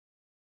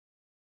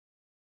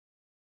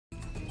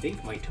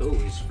think my toe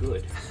is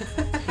good.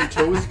 Your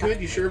toe is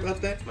good? You sure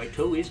about that? My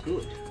toe is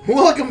good.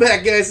 Welcome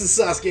back, guys. This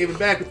is Sasuke. We're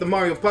back with the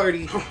Mario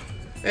Party.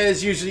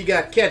 As usual, you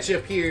got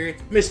Ketchup here,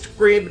 Mr.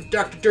 Grib, and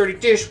Dr. Dirty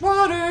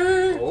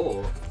Dishwater.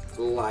 Oh,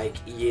 Like,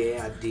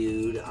 yeah,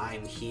 dude,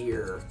 I'm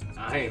here.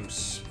 I am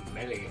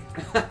smelly.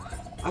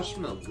 I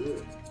smell good.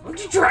 Why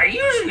don't you try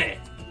using it?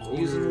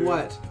 Using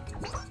what?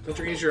 Don't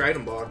you use your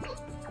item block?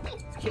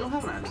 You don't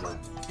have an item block.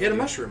 Get a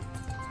mushroom.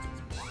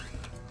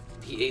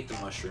 He ate the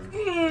mushroom.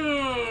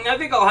 I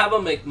think I'll have a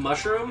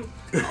McMushroom.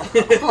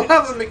 I'll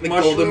have a The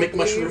golden McMushroom,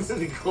 McMushroom.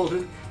 The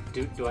golden.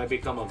 Do I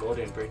become a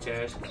golden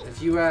princess?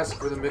 If you ask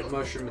for the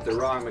McMushroom at the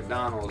wrong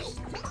McDonald's.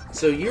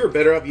 So you are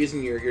better off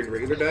using your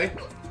regular die,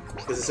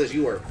 because it says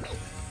you are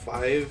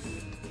 5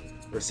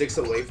 or 6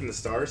 away from the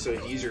star. So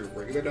if you use your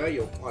regular die,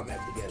 you'll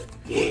automatically get it.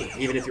 Yeah.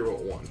 Even if you roll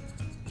 1.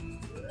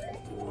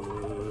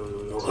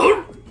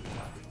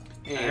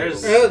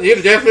 There's.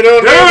 You definitely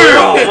don't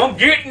Damn, I'm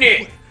getting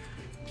it.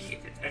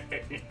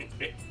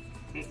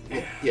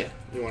 Yeah,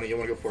 you want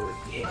to go forward.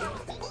 Yeah.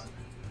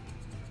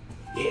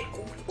 Yeah.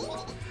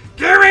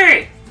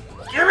 Gimme!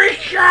 Gimme,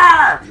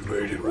 sir! You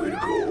made it, ready to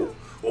go.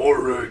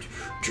 Alright,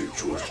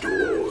 teach your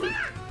story.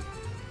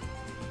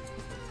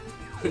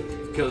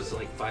 Goes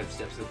like 5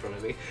 steps in front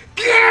of me.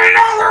 Get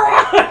another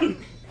one!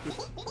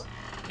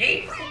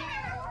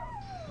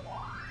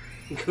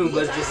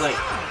 Goomba's just like.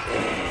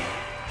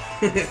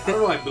 I don't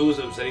know why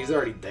Boozum said he's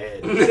already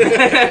dead.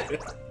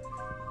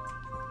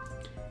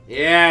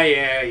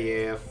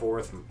 Yeah,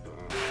 fourth.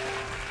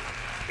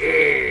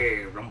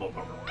 Hey, rumble,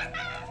 rumble.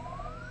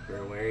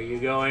 Where are you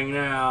going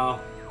now?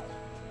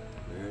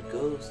 Where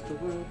goes the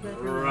world?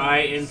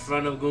 Right in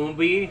front of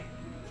Goomby.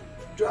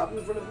 Drop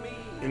in front of me.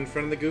 In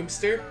front of the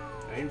Goomster.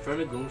 Right in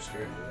front of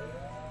Goomster.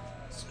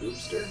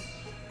 Scoopster.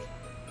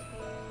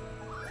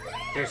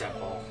 There's that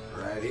ball.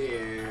 Right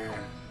here.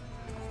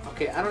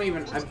 Okay, I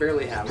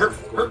barely have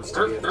enough coins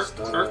to get a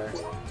star.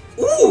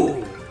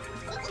 Ooh!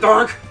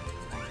 Dark!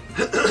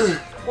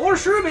 Or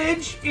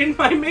shroomage in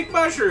my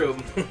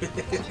McMushroom.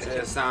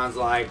 It sounds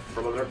like...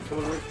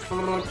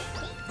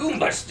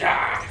 Goomba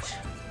start!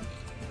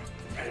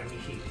 Right on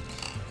your heels.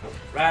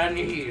 Right on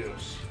your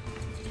heels.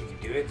 Can you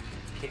do it?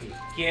 Can you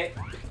get...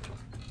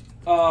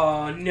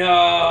 Oh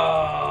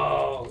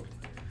no!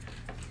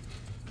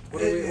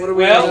 What are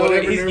we Well,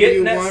 Whatever he's number getting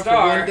you that want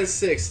star. from 1 to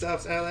 6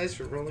 stops allies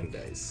from rolling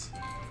dice.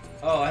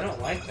 Oh, I don't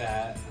like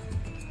that.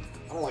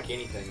 I don't like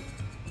anything.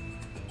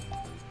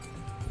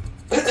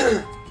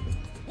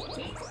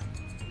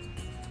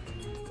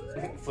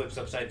 Flips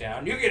upside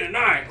down. You get a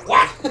 9.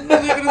 What? No,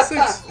 they got a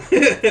 6.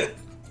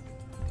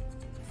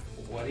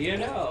 What do you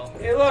know?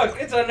 Hey, look,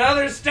 it's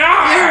another star.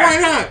 Yeah, why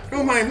not?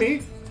 Don't mind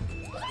me.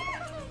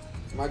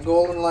 My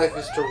goal in life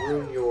is to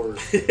ruin yours.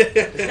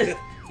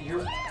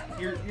 You're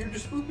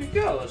just spoopy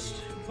ghost.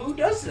 Who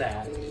does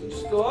that? You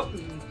just go up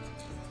and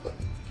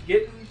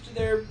get into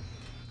their.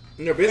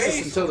 No business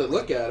Face. until they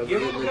look at him.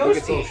 Give And him then a look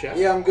at all ghosty. shot.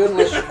 Yeah, I'm good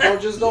unless you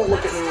don't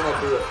look at me when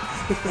I do it.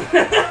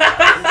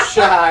 I'm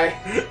shy.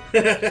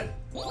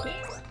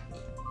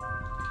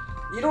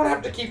 You don't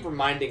have to keep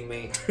reminding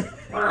me.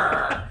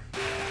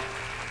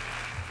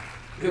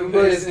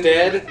 Goomba is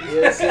dead?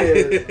 Yes, he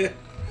is.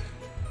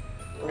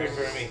 Right in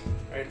front of me.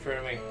 Right in front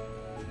of me.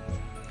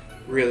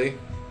 Really?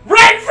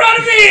 Right in front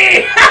of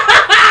me!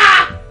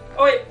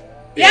 Oh wait.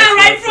 Yeah,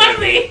 right in front of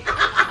me!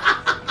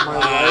 My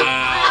life.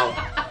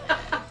 Wow.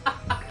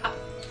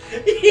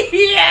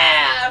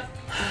 Yeah!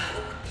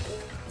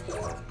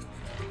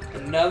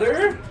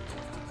 Another?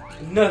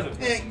 Another.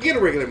 Yeah, get a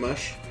regular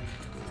mush.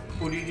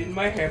 Put it in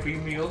my Happy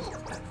Meal.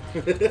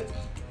 It's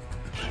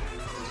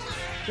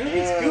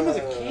good with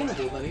a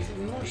candle, then he's Are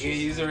you nauseous. gonna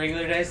use a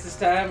regular dice this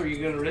time, or are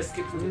you gonna risk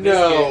it for the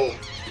No.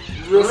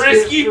 biscuit?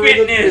 Risky for the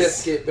fitness.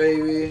 biscuit,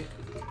 baby.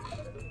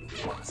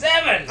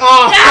 7!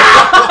 Oh.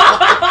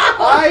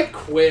 I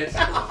quit.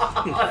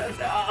 Oh,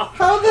 no.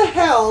 How the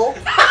hell?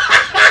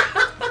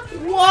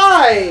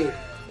 Why?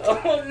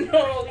 Oh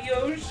no,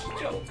 Yosh,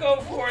 don't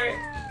go for it.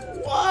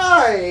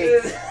 Why?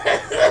 I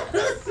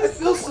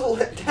feel so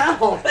let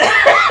down.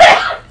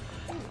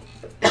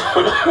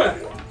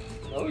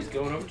 Oh, he's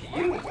going over to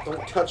you.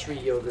 Don't touch me,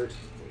 yogurt.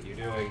 What are you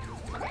doing?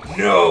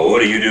 No,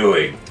 what are you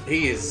doing?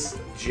 He is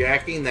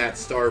jacking that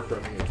star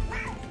from you.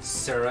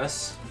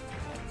 Cirrus.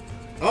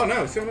 Oh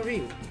no, it's gonna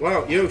be.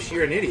 Wow, Yosh,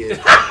 you're an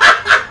idiot.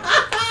 That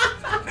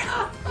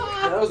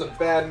was a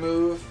bad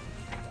move.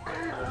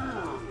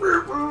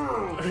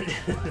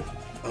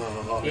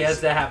 Oh, He has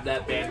to have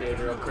that band-aid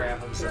real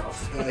crap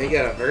himself. you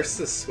got a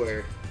versus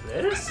square.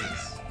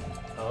 Versus?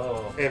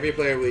 Oh. Every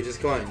player wages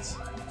coins.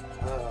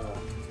 Let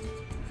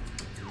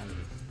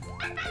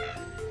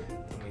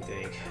me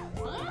think.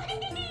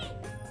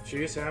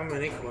 Choose how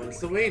many coins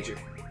to wager.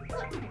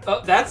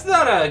 Oh, that's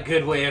not a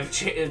good way of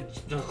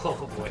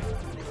oh boy.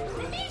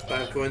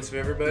 5 coins from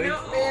everybody. No.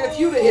 Man, if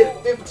you'd have hit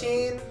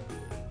 15.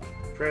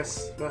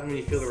 Press button when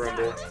you feel the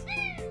rumble.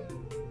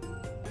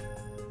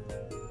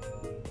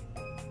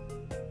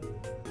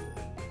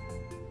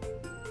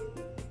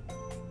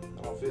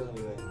 I don't feel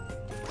anything.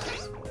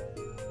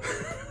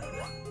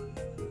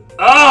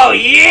 Oh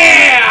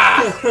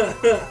yeah!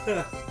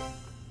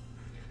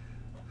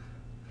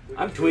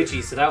 I'm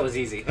twitchy, so that was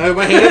easy.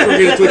 My hands were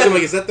gonna twitch. I'm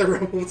like, is that the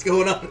remote? What's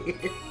going on here?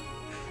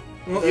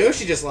 Well,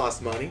 Yoshi just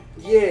lost money.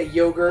 Yeah,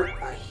 yogurt.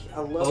 I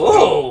love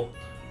Oh!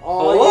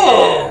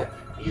 Oh,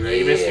 You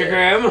ready, Mr.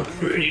 Graham?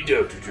 Ready,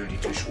 Dr. Dirty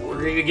We're Dishwater.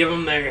 gonna give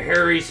him the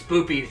hairy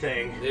spoopy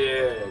thing.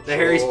 yeah. The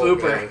hairy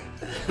spooper.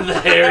 The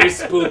hairy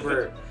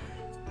spooper.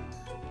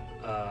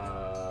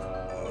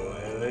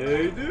 What do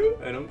I do?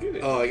 I don't get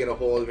it. Oh, I gotta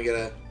hold. We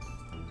gotta.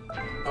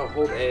 Oh,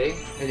 hold A.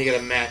 And you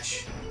gotta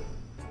match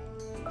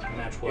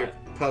Match your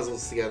what?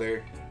 puzzles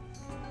together.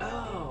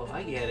 Oh,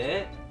 I get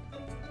it.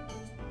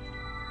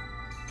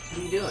 What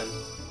are you doing?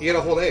 You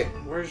gotta hold A.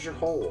 Where's your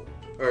hole?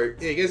 Or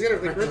yeah, you guys gotta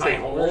like Where's my rotate.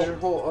 hole? Where's your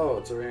hole? Oh,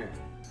 it's over here.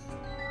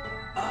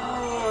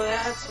 Oh,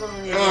 that's what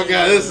I'm Oh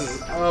god, this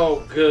is.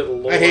 Oh, good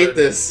lord. I hate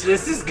this.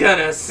 This is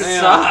gonna Hang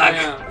suck. on,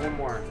 hang on, one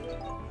more.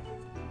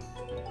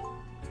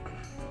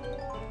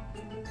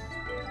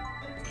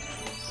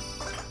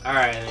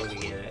 Alright, I think we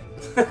get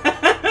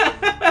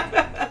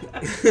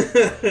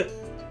it.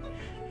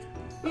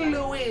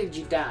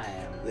 Luigi time.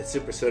 The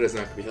super soda's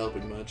not gonna be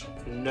helping much.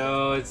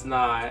 No, it's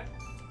not.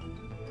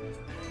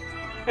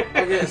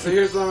 Okay, so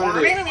here's what I'm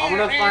gonna do. I'm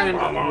gonna find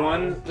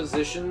one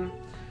position,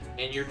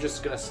 and you're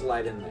just gonna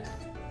slide in there.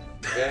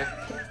 Okay?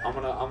 I'm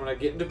gonna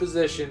get into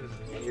position,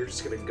 and you're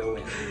just gonna go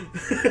in.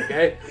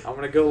 Okay? I'm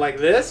gonna go like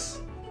this.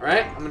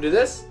 Right? I'm gonna do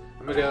this.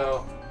 I'm gonna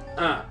go,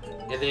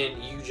 and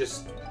then you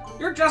just.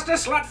 You're just a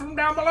slut from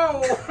down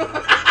below.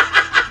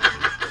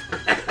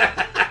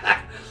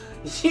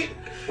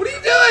 What are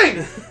you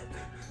doing?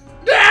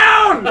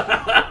 Down!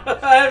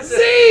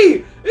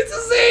 Z! It's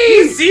a Z!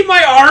 You see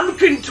my arm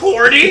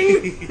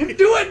contorting?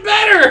 Do it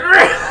better!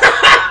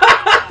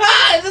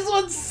 This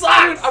one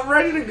sucks! I'm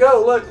ready to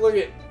go. Look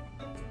at.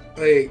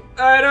 Like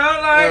I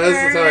don't like this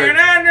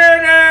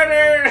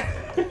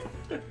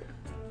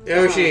is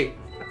Yoshi.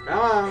 Come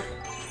on.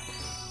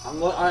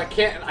 I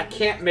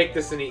can't make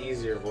this any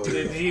easier for you.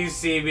 Did you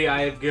see me?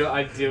 I'm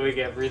doing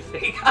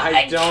everything.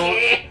 I don't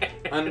can't.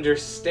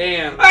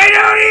 understand. I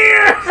don't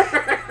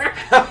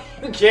either!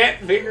 You can't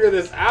figure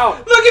this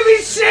out. Look at me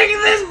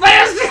shaking this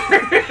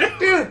bastard!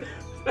 Dude.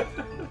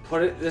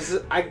 Put it.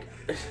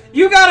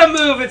 You gotta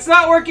move. It's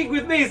not working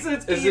with me. So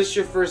it's Is this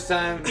your first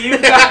time?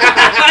 you've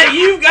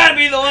got to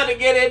be the one to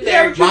get in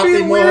there. Yeah, you're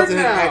being weird an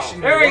now.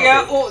 action. There we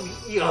go. Oh,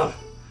 yeah.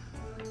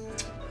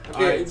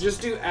 Okay, Alright.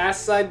 just do ass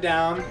side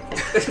down.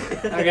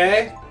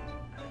 Okay?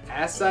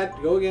 Ass side,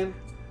 go again.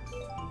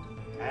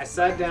 Ass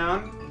side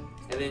down,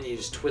 and then you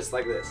just twist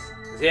like this.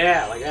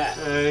 Yeah, like that.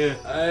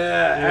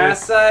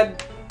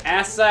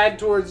 Ass side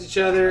towards each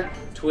other,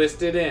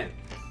 twist it in.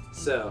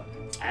 So,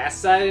 ass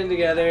side in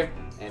together,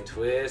 and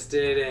twist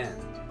it in.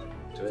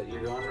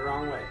 You're going the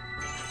wrong way.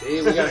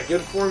 See, we got a good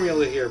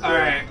formula here, bro.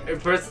 Alright,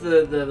 press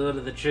the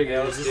trigger.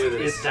 Yeah, let's do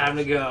this. It's time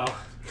to go.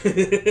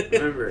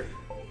 Remember,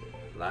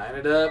 line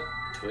it up,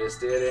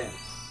 twist it in.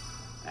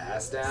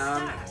 Ass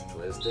down,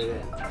 twist it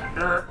in.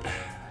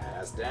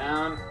 Ass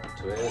down,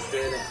 twist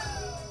it in.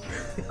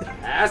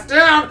 Ass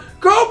down,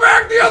 go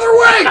back the other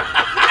way!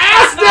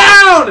 Ass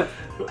down!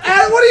 What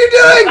are you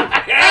doing?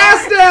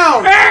 Ass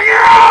down!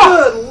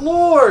 Good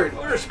lord!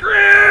 We're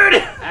screwed!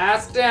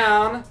 Ass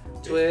down,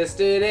 twist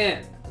it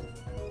in.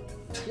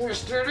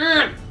 Twist it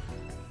in!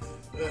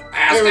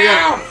 Ass There we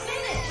down!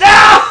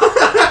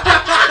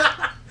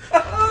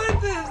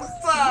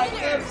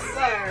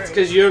 It's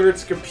because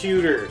yogurt's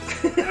computer.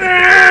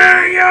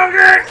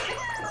 Yogurt!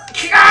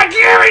 God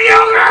damn it,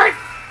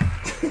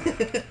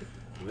 yogurt!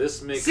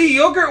 This makes See,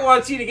 yogurt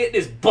wants you to get in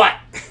his butt.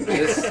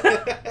 this.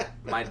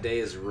 My day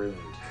is ruined.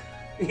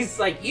 He's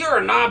like, you're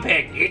a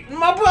knobhead. Get in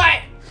my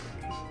butt.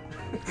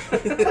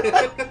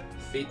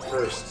 Feet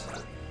first.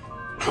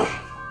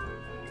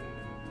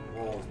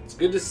 Well, it's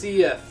good to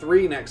see a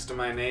 3 next to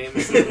my name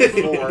instead of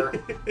 4.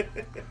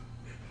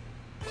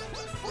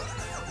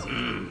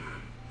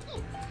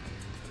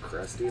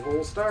 Crusty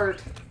hole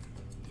start.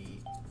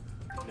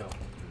 No.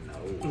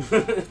 No.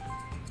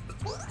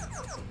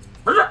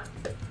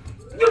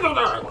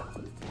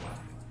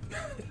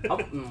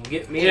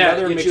 Get me Yeah,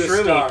 another get you a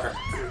McShroomy. star.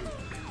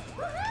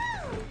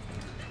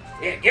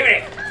 Yeah, give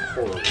it.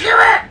 Horror. Give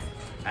it.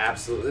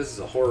 Absolutely, this is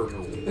a horror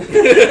movie.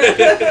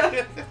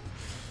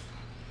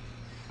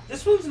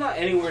 This one's not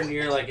anywhere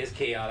near like as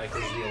chaotic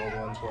as the old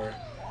ones were.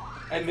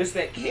 I miss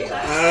that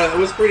chaos. It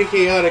was pretty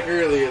chaotic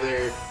earlier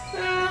there.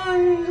 A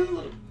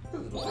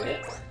little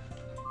bit.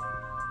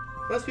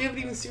 Plus, we haven't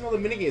even seen all the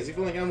minigames. We've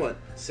only got, what,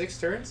 6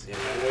 turns? Yeah,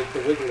 like the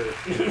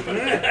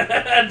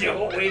Wiggler.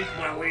 Don't wait for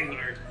my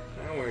wiggler.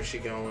 Oh, where's she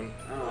going?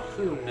 Oh,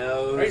 who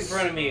knows? Right in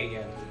front of me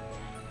again.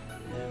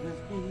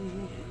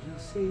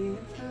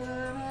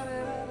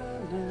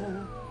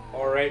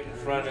 Or right in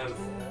front of...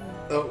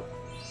 Oh,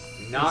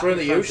 Not in front of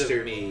the of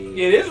Yoster.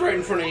 me. It is right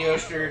in front of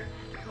Yoster.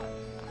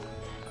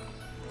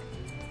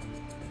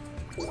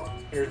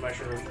 Here's my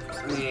shroom.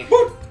 Me.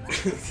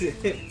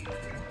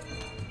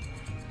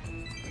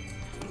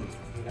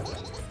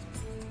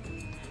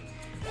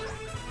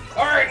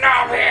 Alright,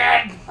 now,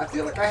 man! I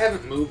feel like I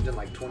haven't moved in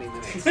like 20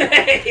 minutes. You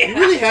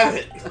really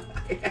haven't.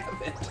 I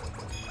haven't.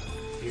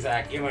 He's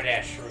like, give me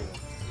that shroom.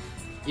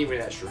 Give me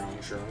that shroom,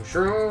 shroom,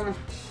 shroom.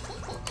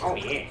 Oh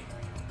yeah.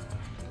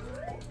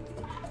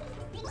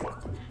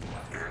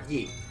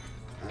 Yeah.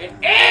 An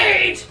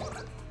 8!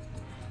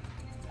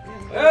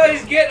 Oh,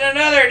 he's getting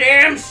another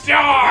damn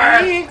star!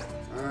 Hey.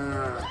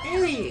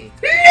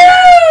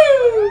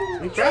 No!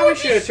 We probably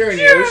should have turned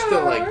yours to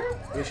like.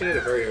 We should have had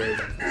a very early.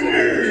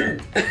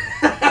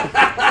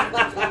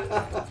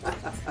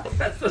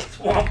 That's the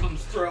swamp I'm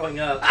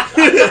throwing up.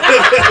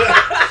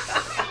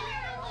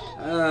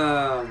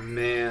 Oh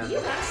man.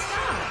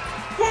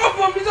 Swamp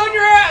him, he's on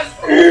your ass!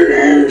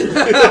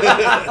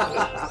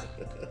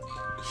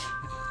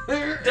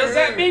 Does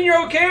that mean you're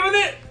okay with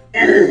it?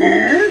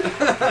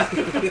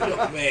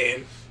 Oh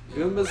man.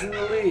 Goomba's in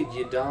the lead,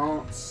 you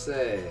don't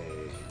say.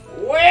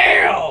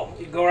 Well!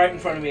 You go right in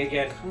front of me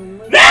again.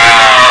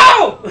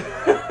 No!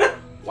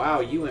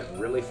 Wow, you went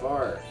really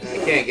far. I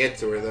can't get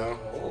to her though.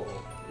 Oh,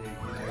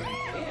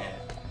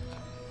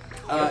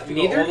 yeah.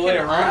 Neither all the way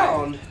can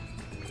around.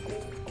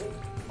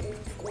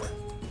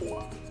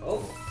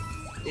 Oh,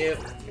 Yep.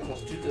 you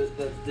almost do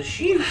the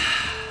sheep.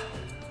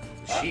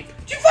 Sheep.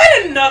 Did you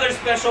find another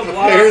special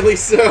block? Apparently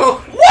so.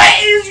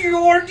 What is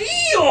your deal?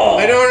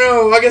 I don't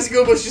know. I guess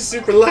Goomba's just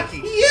super lucky.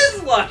 He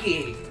is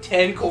lucky.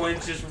 10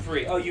 coins just for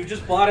free. Oh, you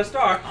just bought a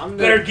star. I'm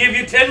Better never- give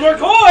you 10 more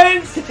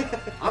coins.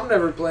 I'm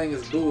never playing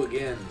as Boo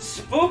again.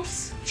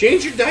 Spoops.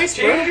 Change your dice,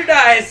 bro. Change your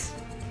dice.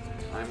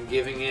 I'm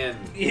giving in.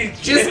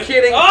 Just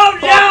kidding. Oh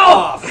Fuck no!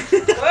 off.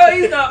 Well,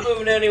 he's not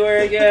moving anywhere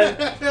again.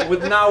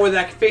 With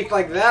that faith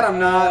like that, I'm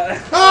not.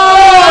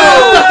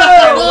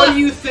 Oh! What do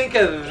you think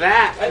of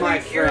that, I my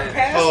think you're friend?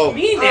 past Oh.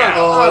 me now.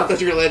 Oh, I thought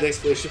you were gonna let an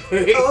explanation.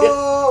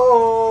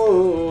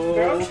 Oh.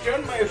 Crouched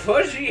on my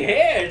fuzzy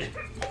head.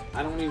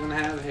 I don't even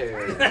have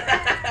hair.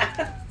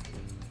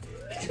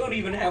 You don't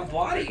even have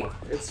body.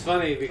 It's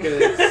funny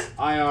because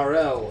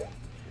IRL,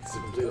 it's the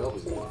complete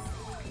opposite.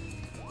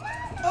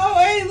 Oh,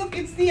 hey, look,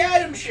 it's the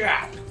item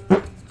shop.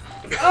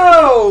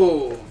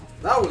 Oh,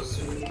 that was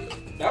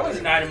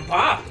an item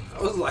pop.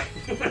 that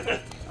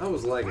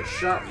was like a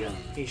shotgun.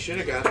 He should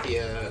have got the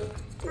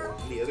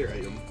other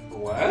item.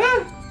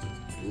 What?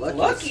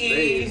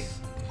 Lucky. Space.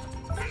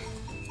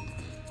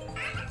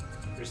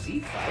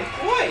 Receive 5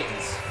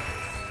 coins.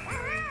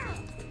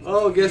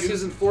 Oh, guess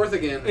who's in fourth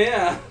again?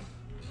 Yeah.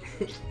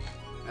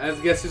 I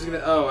guess who's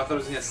gonna. Oh, I thought I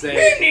was gonna say.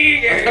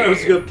 Mini I thought I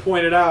was gonna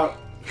point it out.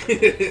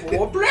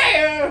 4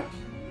 player.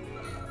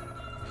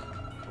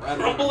 Right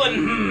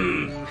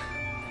Rumbling.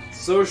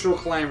 Social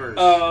climbers.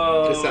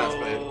 Oh. This sounds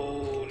bad.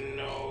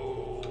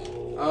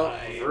 No. Oh,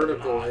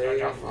 vertical, I'm eh?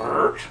 not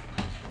hurt.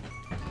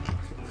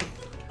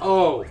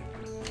 Oh.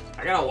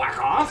 I gotta whack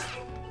off.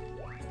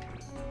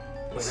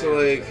 So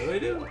like, What do I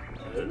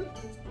do?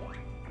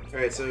 all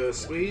right. So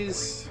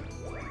squeeze.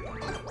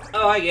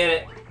 Oh, I get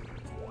it.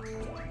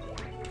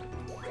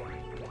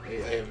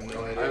 I have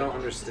no idea. I don't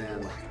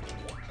understand.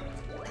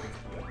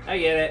 I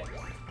get it.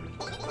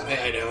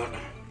 I don't.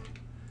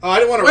 Oh, I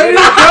didn't want to. Where did it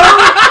go?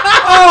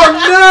 Oh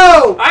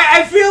no!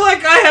 I feel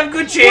like I have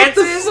good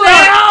chances fuck?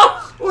 now.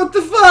 What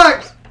the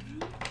fuck?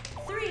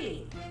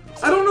 3.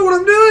 I don't know what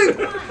I'm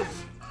doing.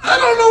 I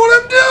don't know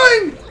what I'm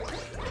doing.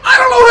 I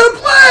don't know how to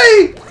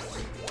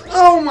play.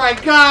 Oh my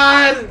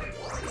god!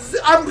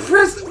 I'm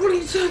pressing. What are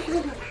you talking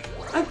about?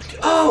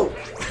 Oh.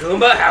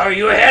 Goomba, how are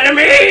you ahead of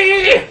me?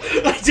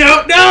 I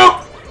don't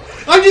know.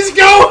 I'm just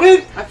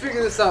going. I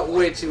figured this out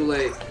way too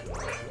late.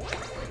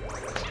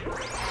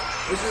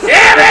 This is,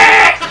 Damn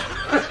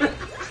it!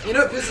 you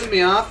know what pisses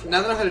me off?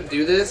 Now that I know how to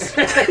do this,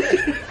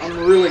 I'm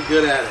really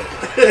good at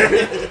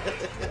it.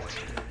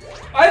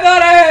 I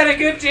thought I had a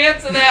good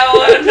chance of that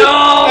one. No!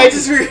 I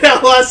just figured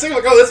out last second.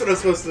 Like, oh, that's what I'm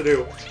supposed to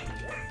do.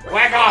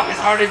 Whack off as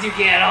hard as you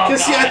can. Oh,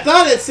 Because see, I God.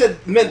 thought it said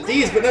meant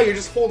these, but no, you're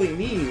just holding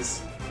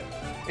these,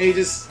 and you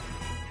just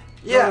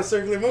Yeah. a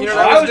circular motion. You know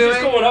I what was I was just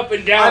doing? going up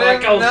and I down like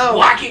didn't I was know.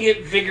 whacking it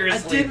I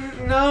vigorously.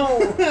 didn't know.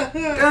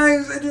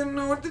 Guys, I didn't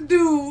know what to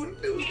do.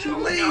 It was too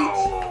late.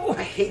 No.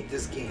 I hate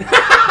this game.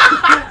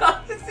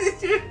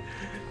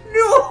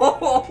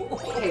 No.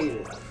 I hate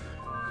it.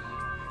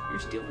 You're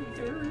still in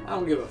third. I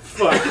don't give a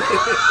fuck.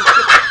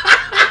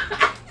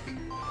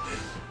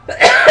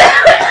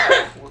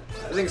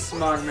 I think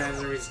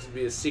Smogman needs to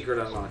be a secret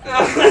unlock.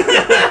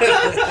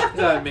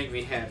 That would make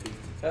me happy.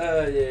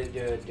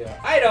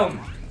 Item.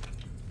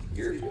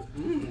 You're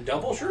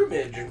double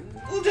shroomage.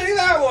 We'll take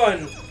that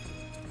one.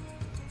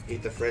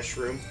 Eat the fresh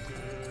room.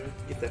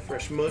 Get that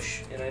fresh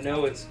mush. And I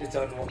know it's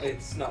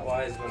not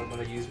wise, but I'm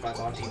gonna use my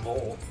Monty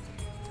bowl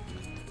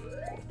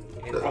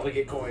and probably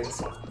get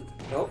coins.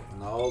 Nope.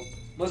 Nope.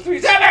 Plus 3,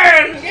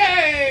 7!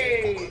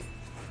 Yay!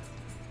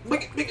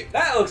 Make it.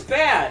 That looks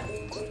bad.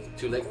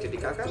 Too late, titty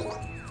caca.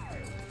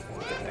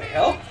 Can I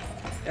help?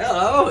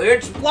 Hello,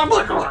 it's blah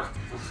blah blah.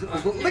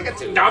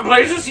 Lickatoo. Down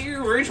places,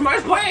 you reach my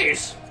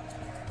place.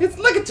 It's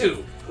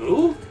Lickatoo.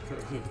 Who?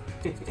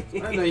 I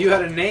didn't know you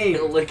had a name.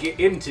 You'll lick it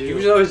into.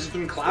 You've always just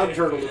been Cloud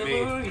Turtle to me.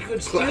 You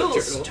could Cloud steal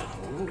Turtle. stuff.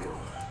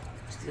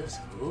 Steal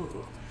some.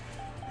 Ooh.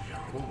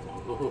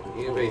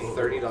 You can pay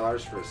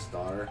 $30 for a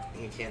star.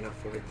 You can't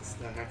afford the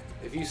star.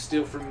 If you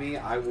steal from me,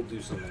 I will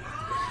do something.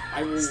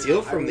 I will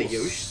Steal from I the will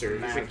Yoshi, sir. You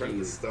smack should bring you.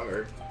 the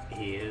star.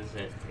 He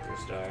isn't your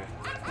star.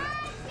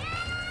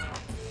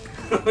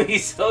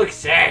 He's so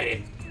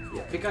excited.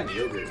 Yeah, pick on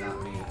yogurt,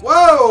 not me.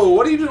 Whoa!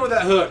 What are you doing with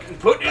that hook?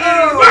 Put it in his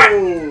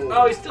Oh! butt.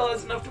 Oh, he still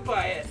has enough to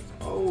buy it.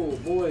 Oh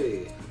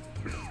boy.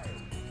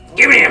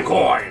 Give me them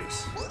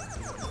coins.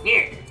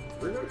 Yeah.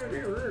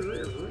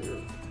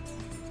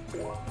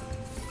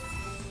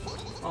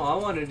 Oh, I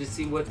wanted to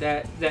see what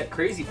that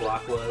crazy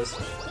block was.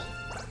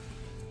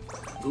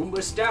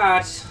 Goomba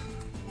starts.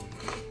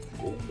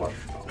 Goomba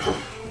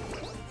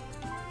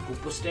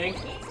stank.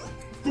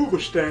 Booba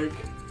stank.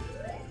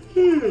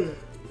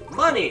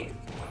 Money.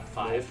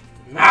 5.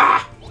 Nah.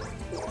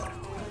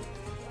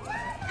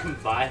 Can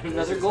buy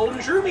another golden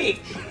shroomy.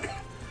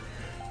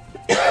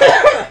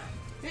 Yeah,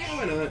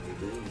 why not?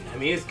 I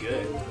mean, it's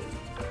good.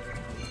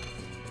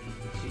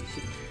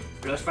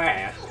 Plus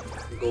 5.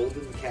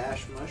 Golden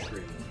cash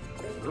mushroom.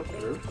 Do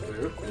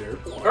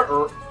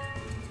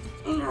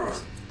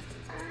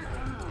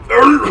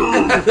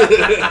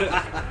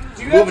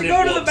you have to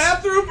go to the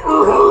bathroom?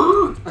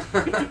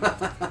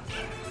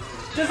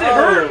 Does it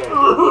hurt?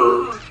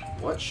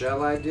 What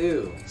shall I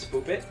do?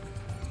 Spoop it.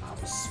 I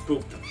will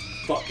spook the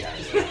fuck out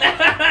of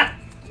it.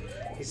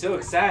 He's so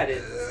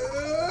excited,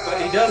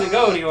 but he doesn't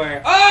go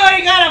anywhere. Oh,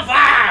 he got a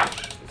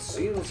 5! It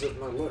seals at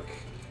my look.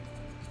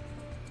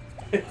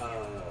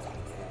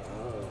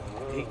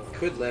 He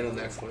could land on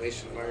the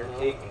exclamation mark.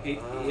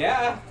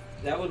 Yeah,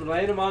 that would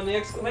land him on the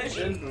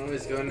exclamation. Oh,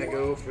 he's going to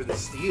go for the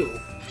steal.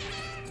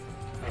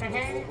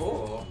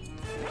 Oh.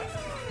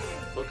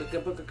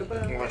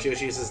 Watch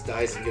Yoshi use his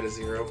dice and get a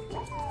 0.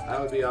 That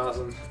would be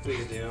awesome.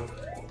 Please do.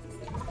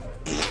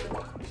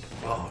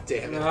 Oh,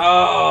 damn it.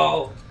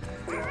 No!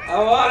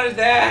 I wanted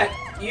that!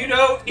 You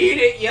don't need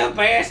it, you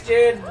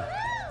bastard!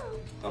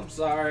 I'm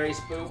sorry,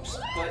 Spoops,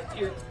 but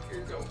you're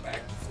going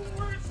back to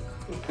 4th.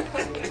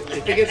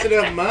 If he gets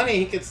enough money,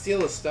 he could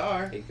steal a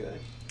star. He could.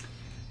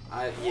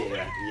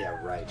 Yeah,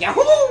 right.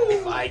 Yahoo!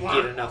 If I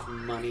get enough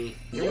money.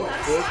 You're what,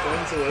 4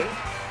 coins away?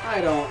 I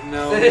don't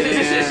know,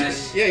 man.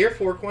 Yeah, you're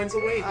 4 coins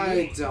away, dude.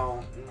 I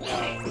don't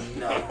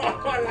know.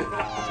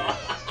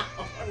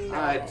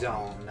 I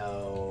don't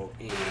know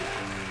anything.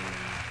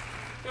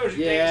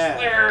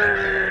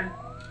 Yeah.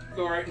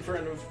 Go right in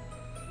front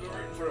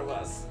of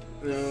us.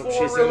 No, 4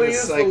 she's really in the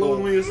is the cycle.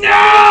 loneliest.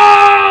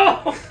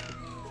 No!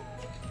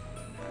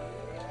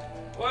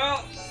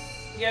 Well,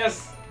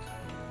 yes.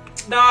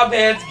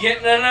 Knobhead's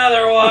getting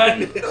another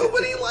one.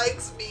 Nobody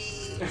likes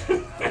me.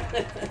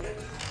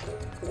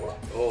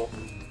 Oh.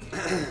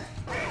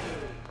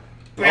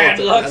 Bad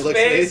Oh, luck bad luck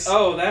space. space.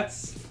 Oh,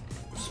 that's.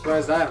 I'm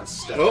surprised I haven't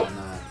stepped Oh. on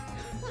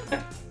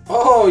that.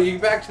 Oh, you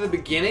back to the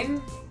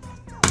beginning?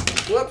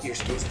 Whoops. You're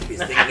supposed to be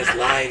singing his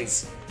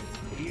lines.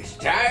 It's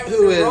time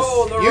Who to is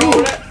roll the you?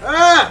 roulette.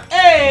 Ah!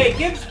 Hey,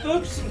 give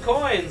Spoops some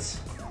coins.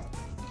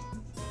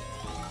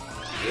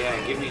 Yeah,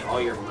 give me all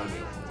your money.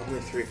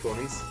 Only 3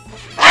 coins.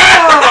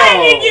 I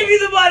didn't give you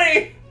the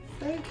money.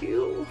 Thank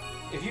you.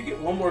 If you get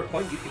one more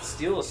coin, you could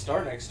steal a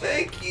star next time.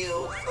 Thank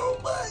you so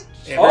much.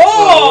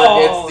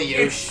 Oh! It's the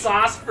It's Yoshi.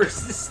 sauce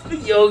versus the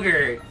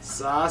yogurt.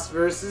 Sauce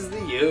versus the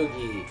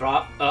yogi.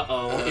 Drop.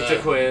 It's a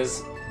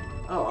quiz.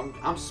 Oh,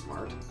 I'm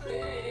smart.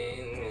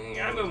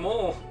 I'm a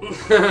mole.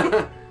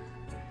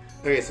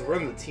 Okay, so we're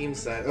on the team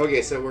side.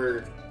 Okay, so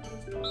we're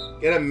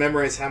gotta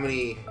memorize how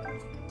many,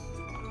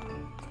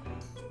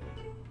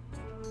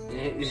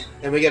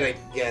 and we gotta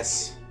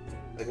guess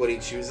like what he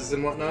chooses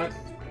and whatnot.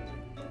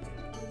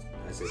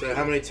 I say So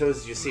how many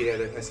toads did you see?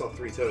 I saw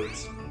 3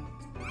 toads.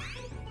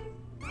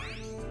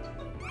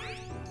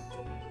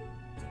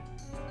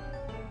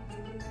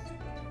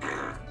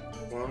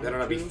 One, Better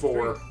not be 2,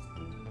 4.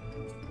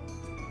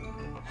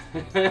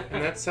 3.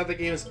 And that's how the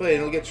game is played.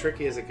 It'll get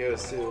tricky as it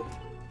goes too.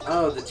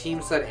 Oh, the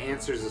team side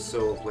answers the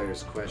solo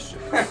player's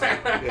questions.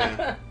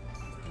 Yeah.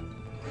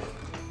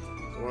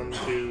 1,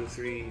 2,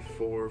 3,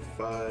 4,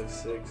 5,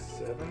 6,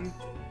 7,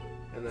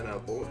 and then a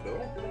bullet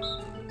bill.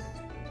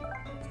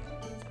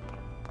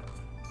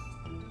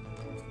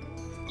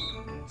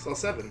 Saw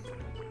 7.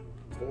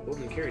 Bullet bill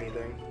didn't carry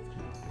anything.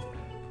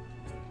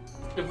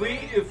 If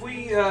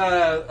we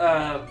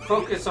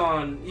focus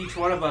on each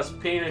one of us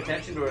paying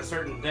attention to a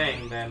certain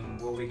thing, then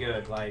we'll be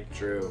good. Like,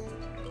 True.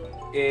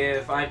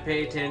 if I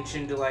pay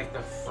attention to like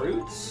the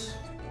fruits,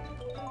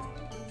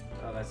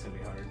 oh, that's gonna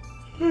be hard.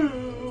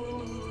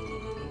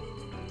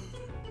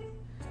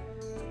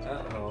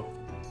 Uh-oh.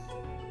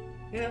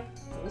 Yeah.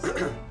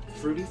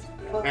 Fruity.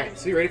 Alright,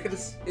 so you ready for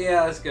this?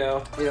 Yeah, let's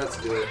go. Yeah, let's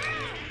do it.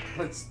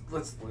 Let's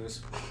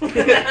lose. What are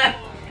you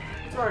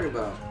talking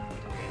about?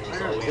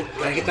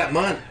 Gotta get that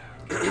mon.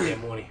 Yeah,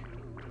 money.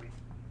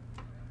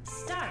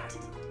 Start.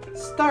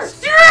 Start.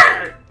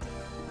 Start!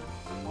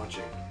 I'm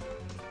watching.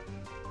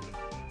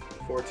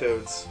 4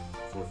 toads.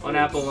 4 1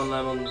 apple, 1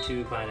 lemon,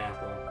 2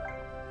 pineapple.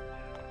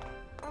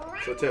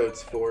 So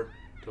toads, 4.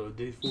 Toad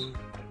day 4.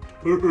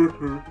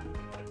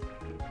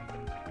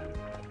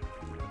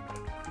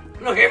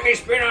 Look at me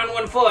spin on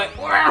one foot.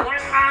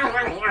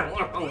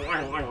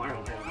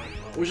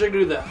 Wish I could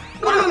do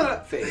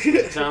that.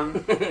 Face. Tongue.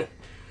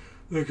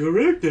 The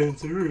correct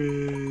answer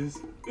is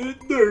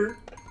dirt.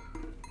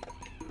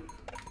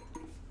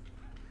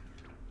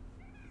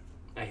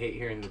 I hate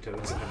hearing the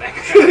toads in the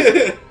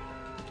background.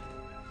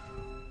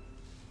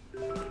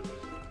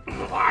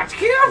 Watch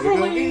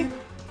carefully.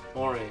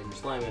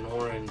 Orange, lemon,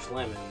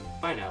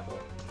 pineapple.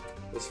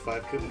 Those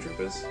 5 Koopa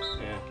Troopas?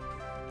 Yeah.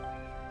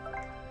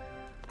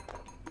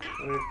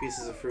 How many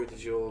pieces of fruit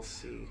did you all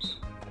see?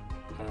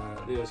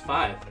 There was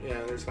 5.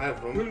 Yeah, there's 5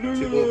 of them.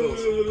 2 bullet bills.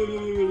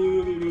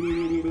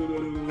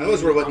 I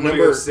was worried what I'm gonna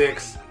number. go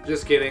 6.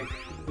 Just kidding.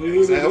 I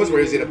was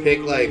worried he was gonna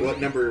pick like what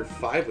number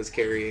 5 was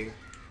carrying.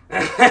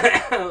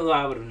 Well,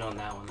 I would have known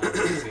that one. That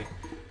was easy.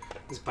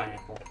 It's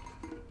pineapple.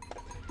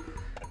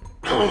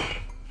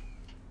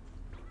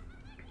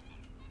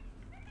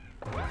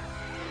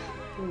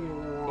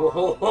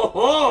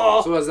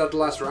 So is that the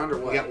last round or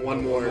what? We got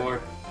one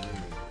more.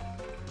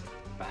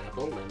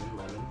 Pineapple,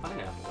 lemon,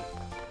 pineapple.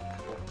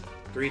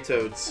 3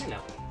 toads. No.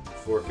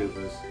 4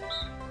 Koopas.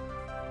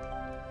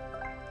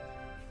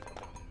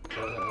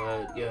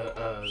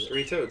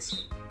 3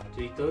 toads.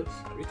 3 toads?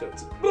 3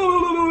 toads.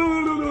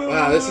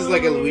 Wow, this is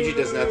like a Luigi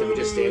does nothing. We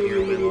just stand here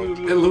and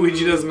win. And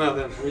Luigi does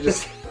nothing. We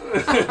just.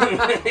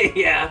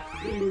 Yeah.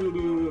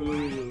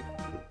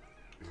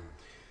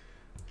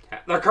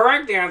 The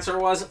correct answer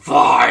was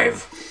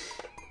 5.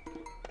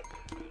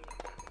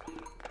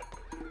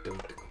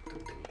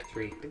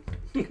 3.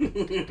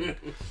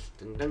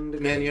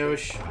 Man,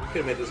 Yosh, you could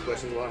have made this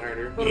question a lot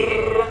harder.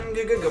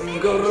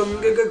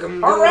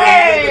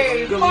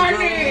 Hooray!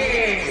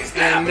 Money!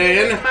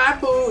 Standing. My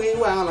booty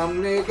while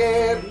I'm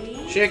naked.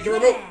 Shake the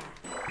remote.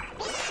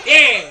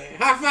 Yeah!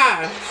 High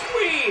five!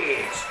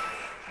 Sweet!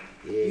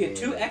 Yeah. You get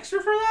 2 extra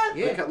for that?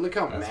 Yeah. Look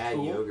how That's mad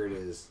cool. Yogurt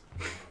is.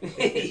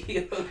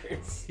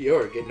 Yogurts.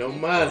 Yogurt get no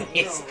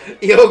money.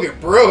 Yogurt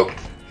broke.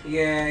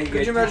 Yeah, you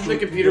Could you imagine the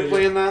computer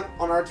playing that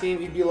on our team?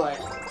 He'd be like,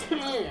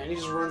 and he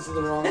just runs to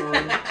the wrong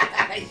one.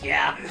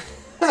 Yeah.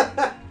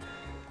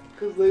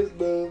 Because they's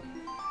dumb.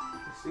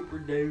 Super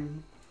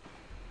dumb.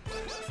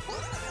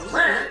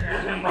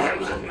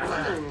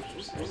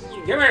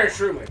 Give me a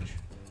shroomage.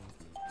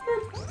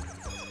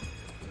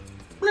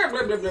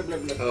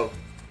 Oh.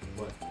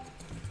 What?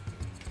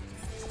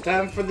 It's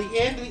time for the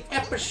end of the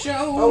episode.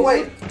 Oh,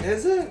 wait.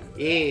 Is it?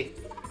 Yeah.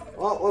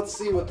 Well, let's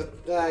see what the...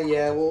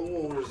 yeah,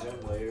 we'll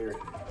resume later.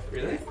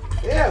 Really?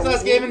 Yeah. So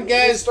that's gaming,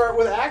 guys. We'll start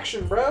with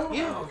action, bro.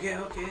 Yeah. Okay.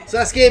 So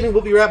that's gaming.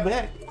 We'll be right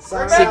back.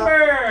 Sign out.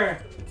 Remember!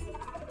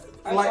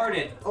 I Like-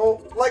 farted.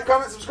 Oh, like,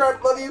 comment,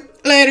 subscribe. Love you.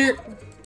 Later.